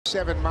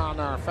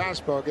7-mile-an-hour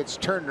fastball gets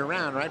turned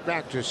around right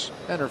back to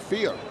center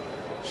field.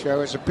 So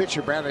as a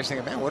pitcher, Bradley's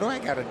thinking, man, what do I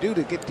got to do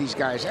to get these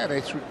guys out?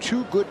 They threw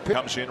 2 good pitches.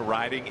 Comes in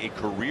riding a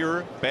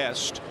career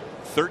best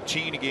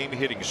 13-game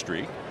hitting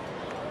streak.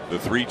 The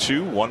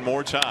 3-2 one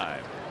more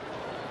time.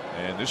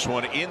 And this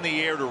one in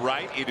the air to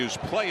right. It is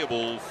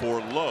playable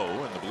for low,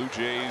 and the Blue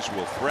Jays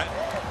will threaten.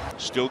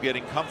 Still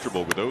getting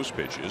comfortable with those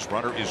pitches.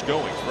 Runner is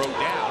going. Throw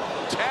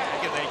down.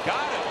 Tag, and they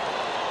got it.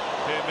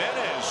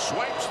 Jimenez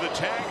swipes the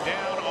tag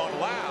down on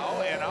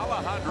Lau, and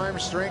Alejandro. Arm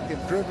strength,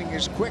 improving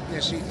his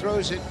quickness. He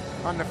throws it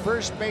on the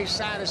first base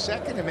side of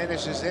second.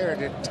 Jimenez is there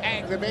to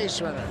tag the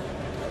base runner.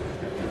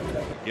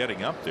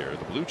 Getting up there.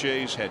 The Blue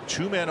Jays had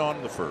 2 men on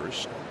in the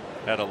first.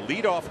 Had a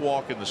leadoff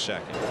walk in the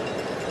second.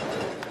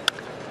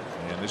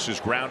 And this is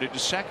grounded to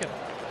second.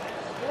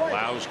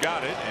 Lau's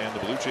got it, and the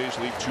Blue Jays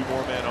leave 2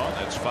 more men on.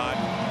 That's 5.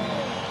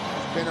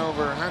 He's been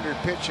over 100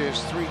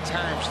 pitches 3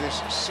 times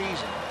this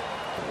season.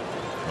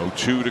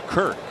 0-2 to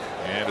Kirk,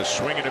 and a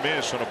swing and a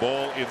miss on a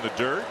ball in the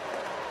dirt.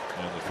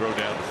 And the throw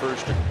down to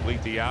first to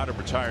complete the out and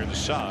retire the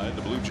side.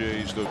 The Blue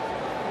Jays, and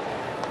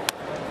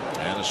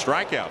the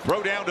strikeout.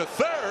 Throw down to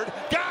third.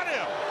 Got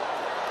him.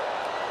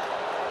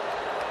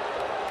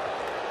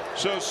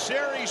 So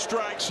Seri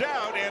strikes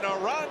out, and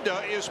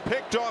Aranda is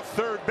picked off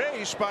third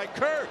base by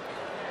Kirk.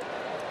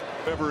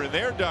 Whoever in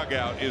their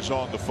dugout is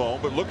on the phone,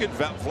 but look at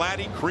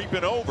Vladdy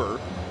creeping over.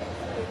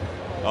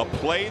 A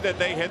play that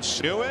they had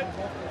knew it.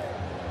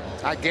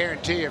 I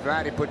guarantee you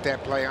Vladdy put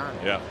that play on.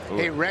 Yeah. Ooh,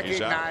 he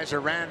recognized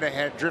Aranda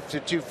had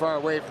drifted too far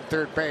away from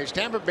third base.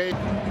 Tampa Bay.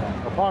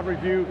 Upon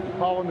review, the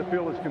ball in the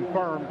field is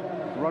confirmed.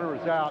 The runner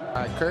is out.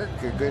 Kirk,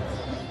 a good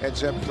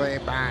heads-up play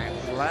by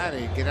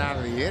Vladdy. Get out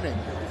of the inning.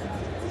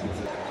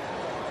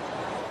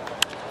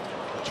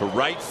 To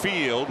right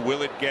field.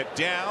 Will it get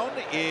down?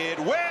 It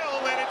will,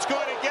 and it's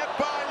going to get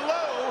by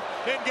low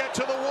and get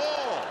to the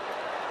wall.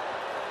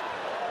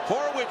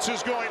 Horwitz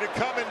is going to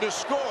come in to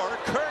score.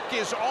 Kirk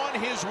is on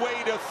his way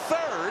to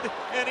third,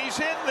 and he's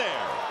in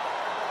there.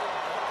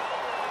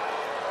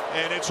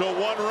 And it's a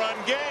 1-run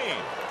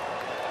game.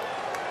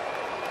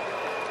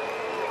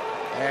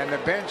 And the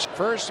bench,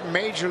 first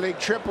major league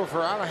triple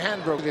for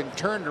Alejandro, then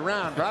turned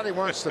around. Vladdy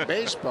wants the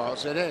baseball.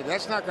 Said, hey,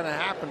 that's not going to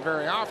happen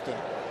very often.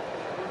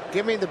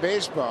 Give me the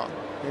baseball.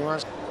 He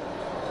wants.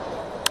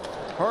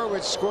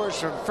 Horwitz scores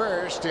from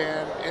first,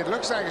 and it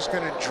looks like it's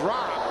going to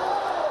drop.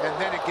 And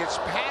then it gets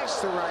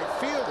past the right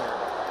fielder.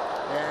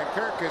 And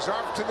Kirk is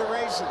off to the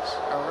races.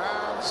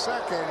 Around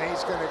second,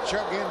 he's going to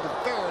chug into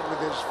third with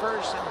his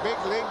first big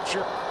league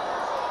triple.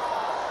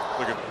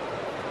 Look at,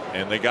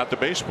 and they got the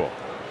baseball.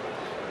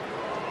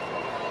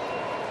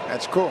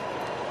 That's cool.